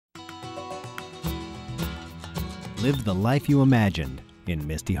Live the life you imagined in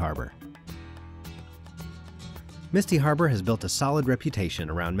Misty Harbor. Misty Harbor has built a solid reputation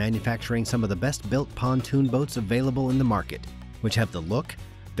around manufacturing some of the best-built pontoon boats available in the market, which have the look,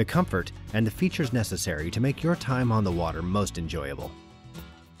 the comfort, and the features necessary to make your time on the water most enjoyable.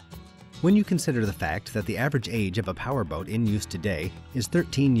 When you consider the fact that the average age of a powerboat in use today is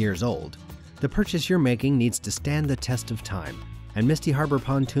 13 years old, the purchase you're making needs to stand the test of time, and Misty Harbor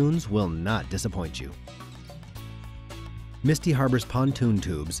pontoons will not disappoint you. Misty Harbor's pontoon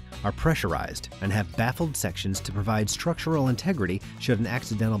tubes are pressurized and have baffled sections to provide structural integrity should an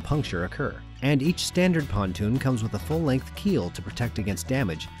accidental puncture occur. And each standard pontoon comes with a full-length keel to protect against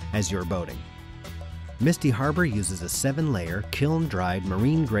damage as you're boating. Misty Harbor uses a 7-layer, kiln-dried,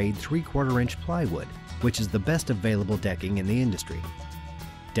 marine-grade 3/4-inch plywood, which is the best available decking in the industry.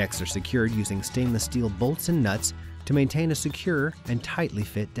 Decks are secured using stainless steel bolts and nuts to maintain a secure and tightly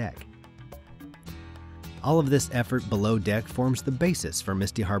fit deck. All of this effort below deck forms the basis for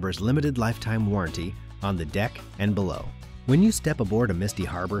Misty Harbor's limited lifetime warranty on the deck and below. When you step aboard a Misty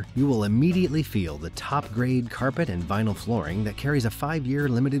Harbor, you will immediately feel the top-grade carpet and vinyl flooring that carries a 5-year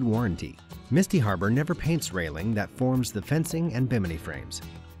limited warranty. Misty Harbor never paints railing that forms the fencing and bimini frames.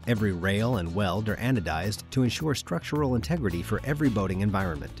 Every rail and weld are anodized to ensure structural integrity for every boating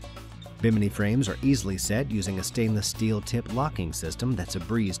environment. Bimini frames are easily set using a stainless steel tip locking system that's a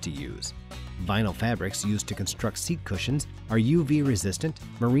breeze to use. Vinyl fabrics used to construct seat cushions are UV-resistant,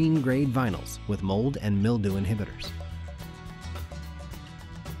 marine-grade vinyls with mold and mildew inhibitors.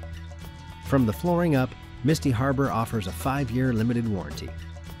 From the flooring up, Misty Harbor offers a 5-year limited warranty.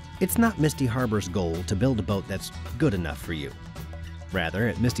 It's not Misty Harbor's goal to build a boat that's good enough for you. Rather,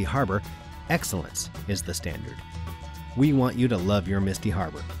 at Misty Harbor, excellence is the standard. We want you to love your Misty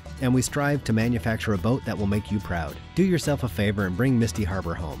Harbor, and we strive to manufacture a boat that will make you proud. Do yourself a favor and bring Misty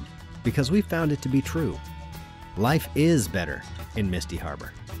Harbor home, because we found it to be true. Life is better in Misty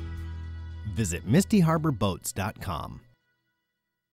Harbor. Visit mistyharborboats.com.